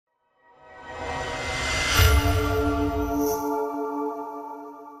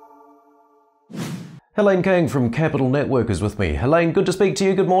Helaine Kang from Capital Network is with me. Helaine, good to speak to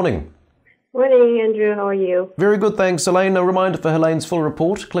you. Good morning. Morning, Andrew. How are you? Very good, thanks, Helaine. A reminder for Helaine's full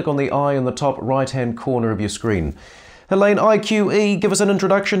report. Click on the eye in the top right-hand corner of your screen. Helaine, IQE, give us an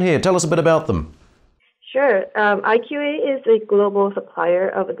introduction here. Tell us a bit about them. Sure. IQE is a global supplier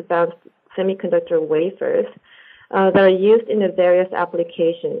of advanced semiconductor wafers that are used in various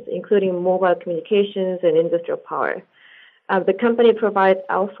applications, including mobile communications and industrial power. The company provides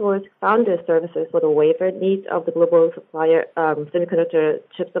outsourced foundry services for the wafer needs of the global supplier semiconductor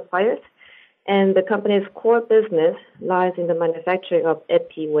chip suppliers. And the company's core business lies in the manufacturing of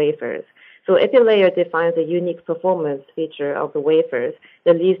epi wafers. So epi layer defines a unique performance feature of the wafers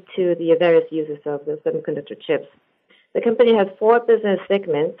that leads to the various uses of the semiconductor chips. The company has 4 business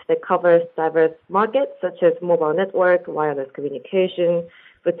segments that covers diverse markets such as mobile network, wireless communication,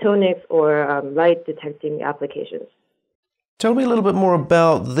 photonics, or light detecting applications. Tell me a little bit more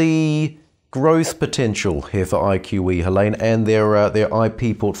about the growth potential here for IQE, Helaine, and their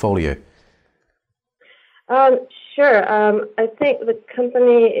IP portfolio. Sure. I think the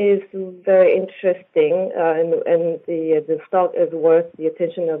company is very interesting, and the stock is worth the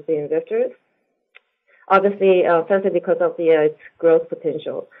attention of the investors. Obviously, firstly because of its growth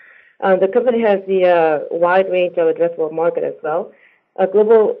potential. The company has the wide range of addressable market as well. A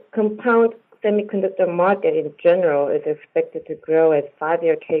global compound semiconductor market in general is expected to grow at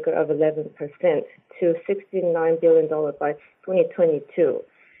 5-year CAGR of 11% to $69 billion by 2022.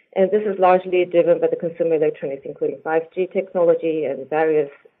 And this is largely driven by the consumer electronics, including 5G technology and various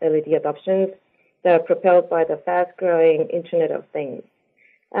LED adoptions that are propelled by the fast-growing Internet of Things.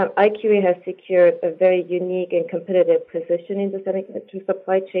 IQE has secured a very unique and competitive position in the semiconductor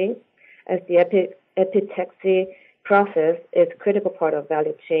supply chain, as the epitaxy process is a critical part of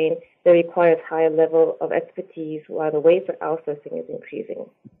value chain that requires higher level of expertise while the wafer outsourcing is increasing.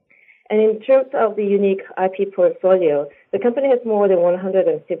 And in terms of the unique IP portfolio, the company has more than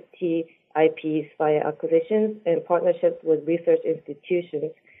 150 IPs via acquisitions and partnerships with research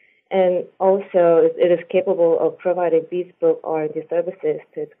institutions. And also, it is capable of providing bespoke R&D services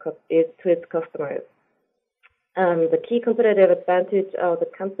to its customers. The key competitive advantage of the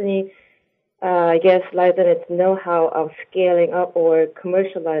company, I guess, lies in its know-how of scaling up or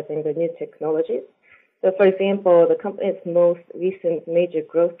commercializing the new technologies. So, for example, the company's most recent major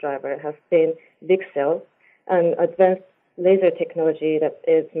growth driver has been VCSEL, an advanced laser technology that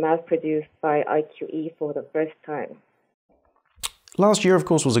is mass-produced by IQE for the first time. Last year, of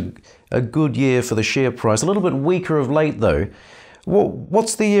course, was a good year for the share price. A little bit weaker of late, though.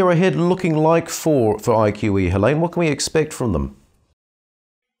 What's the year ahead looking like for IQE, Helaine? What can we expect from them?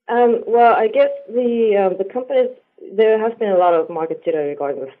 Well, I guess the companies, there has been a lot of market jitter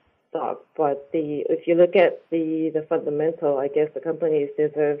regarding the stock, but if you look at the fundamental, I guess the company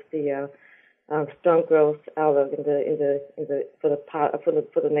deserves the strong growth outlook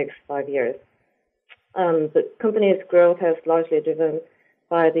for the next 5 years. The company's growth has largely driven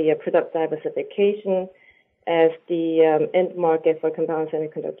by the product diversification as the end market for compound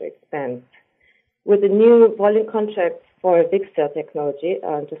semiconductor expands. With the new volume contracts for VCSEL technology,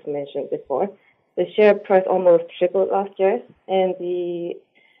 just mentioned before, the share price almost tripled last year, and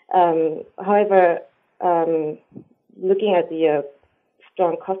however, looking at the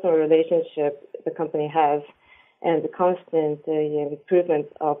strong customer relationship the company has and the constant improvement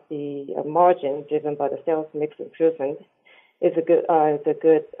of the margin driven by the sales mix improvement is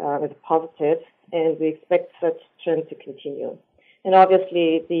is positive, and we expect such trend to continue. And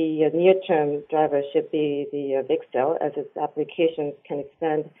obviously, the near-term driver should be the VCSEL, as its applications can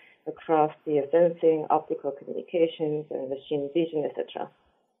expand across the sensing, optical communications, and machine vision, etc.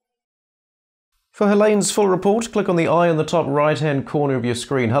 For Helaine's full report, click on the eye in the top right-hand corner of your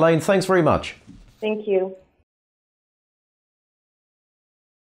screen. Helaine, thanks very much. Thank you.